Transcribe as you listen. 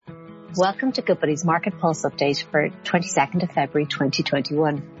Welcome to Goodbody's Market Pulse Update for 22nd of February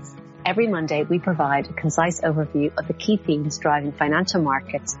 2021. Every Monday, we provide a concise overview of the key themes driving financial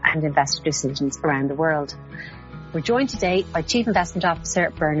markets and investor decisions around the world. We're joined today by Chief Investment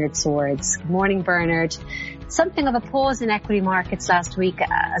Officer Bernard Swords. Good morning, Bernard. Something of a pause in equity markets last week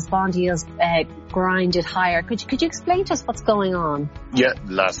as bond yields grinded higher. Could you explain to us what's going on? Yeah,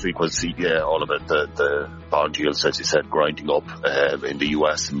 last week was all about the bond yields, as you said, grinding up in the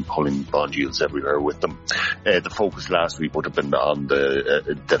US and pulling bond yields everywhere with them. The focus last week would have been on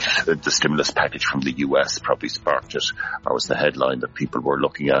the stimulus package from the US, probably sparked it. That was the headline that people were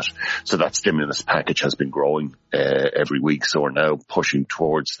looking at. So that stimulus package has been growing every week. So we're now pushing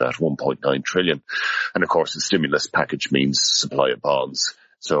towards that 1.9 trillion. And of course, the stimulus package means supply of bonds.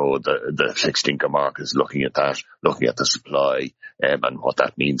 So the fixed income market is looking at that, looking at the supply and what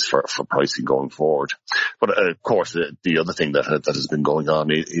that means for pricing going forward. But of course, the other thing that has been going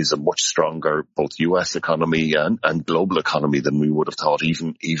on is a much stronger both US economy and global economy than we would have thought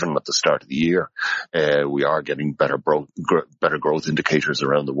even at the start of the year. We are getting better growth indicators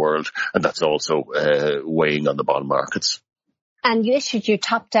around the world, and that's also weighing on the bond markets. And you issued your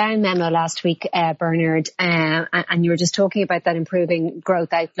top-down memo last week, Bernard, and you were just talking about that improving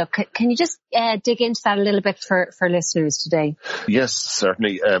growth outlook. Can you just dig into that a little bit for listeners today? Yes,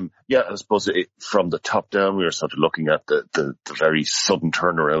 certainly. I suppose from the top down, we were sort of looking at the very sudden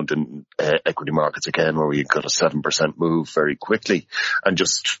turnaround in equity markets again, where we got a 7% move very quickly, and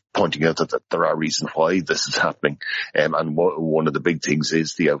just pointing out that there are reasons why this is happening. And one of the big things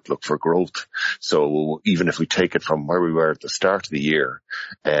is the outlook for growth. So even if we take it from where we were at the start of the year,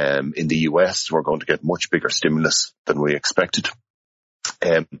 in the US, we're going to get much bigger stimulus than we expected.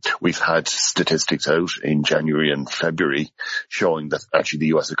 We've had statistics out in January and February showing that actually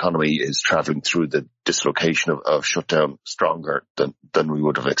the US economy is traveling through the dislocation of shutdown stronger than we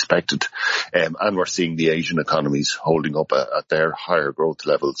would have expected. And we're seeing the Asian economies holding up at their higher growth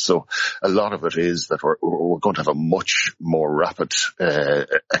levels. So a lot of it is that we're going to have a much more rapid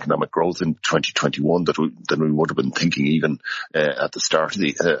economic growth in 2021 than we would have been thinking even at the start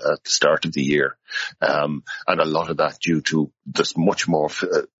of the year. And a lot of that due to this much more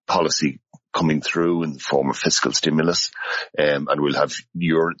policy coming through in the form of fiscal stimulus, and we'll have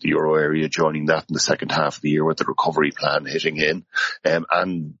the euro area joining that in the second half of the year with the recovery plan hitting in,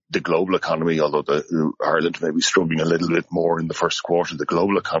 and the global economy, although Ireland may be struggling a little bit more in the first quarter, the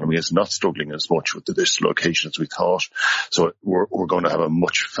global economy is not struggling as much with the dislocation as we thought. So we're going to have a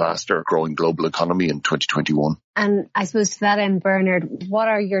much faster growing global economy in 2021. And I suppose to that end, Bernard, what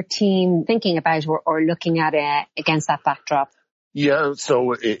are your team thinking about or looking at against that backdrop? Yeah,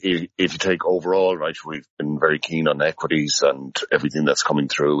 so if you take overall, right, we've been very keen on equities, and everything that's coming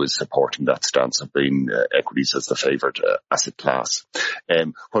through is supporting that stance of being equities as the favoured asset class.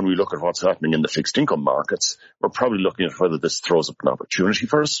 When we look at what's happening in the fixed income markets, we're probably looking at whether this throws up an opportunity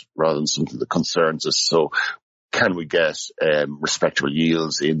for us rather than something that concerns us. So can we get respectable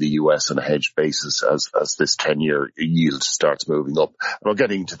yields in the US on a hedged basis as this 10-year yield starts moving up? And we're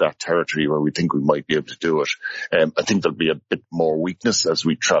getting to that territory where we think we might be able to do it. I think there'll be a bit more weakness as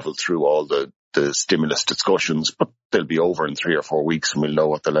we travel through all the stimulus discussions, but they'll be over in 3 or 4 weeks and we'll know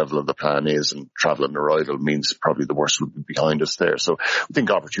what the level of the plan is, and travel and arrival means probably the worst will be behind us there. So I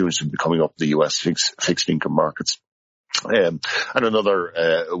think opportunities will be coming up in the US fixed income markets. And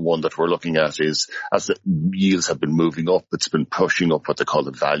another one that we're looking at is, as the yields have been moving up, it's been pushing up what they call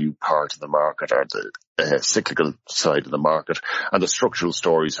the value part of the market, or the cyclical side of the market, and the structural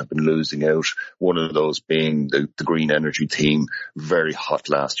stories have been losing out. One of those being the green energy theme, very hot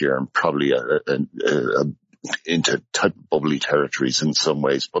last year and probably into bubbly territories in some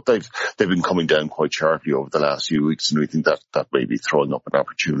ways, but they've been coming down quite sharply over the last few weeks, and we think that may be throwing up an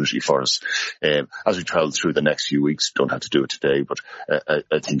opportunity for us as we travel through the next few weeks. Don't have to do it today, but I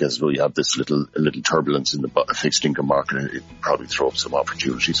think as we have this little turbulence in the fixed income market, it probably throw up some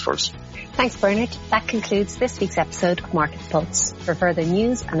opportunities for us. Thanks, Bernard. That concludes this week's episode of Market Pulse. For further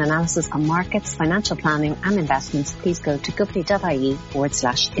news and analysis on markets, financial planning and investments, please go to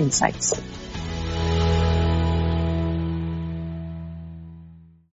goodbody.ie/insights.